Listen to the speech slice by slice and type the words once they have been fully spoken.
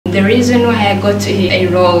The reason why I got to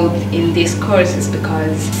enroll in this course is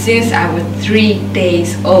because since I was 3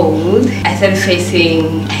 days old, I started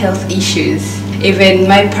facing health issues. Even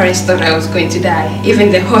my parents thought I was going to die,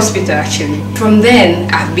 even the hospital actually. From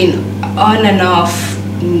then, I've been on and off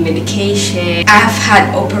medication. I've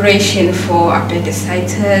had operation for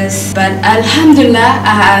appendicitis, but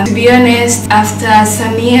alhamdulillah, to be honest, after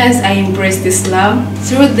some years I embraced Islam.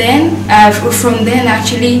 From then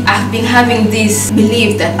actually I've been having this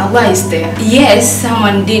belief that Allah is there. Yes,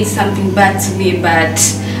 someone did something bad to me, but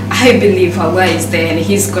I believe Allah is there and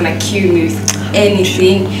He's gonna cure me with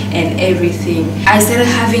anything and everything. I started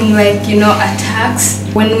having attacks.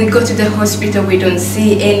 When we go to the hospital, we don't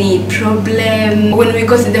see any problem. When we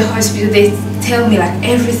go to the hospital, they tell me like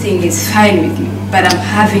everything is fine with me, but I'm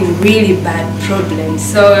having really bad problems.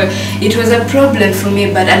 So it was a problem for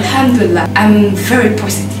me, but alhamdulillah, I'm very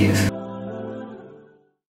positive.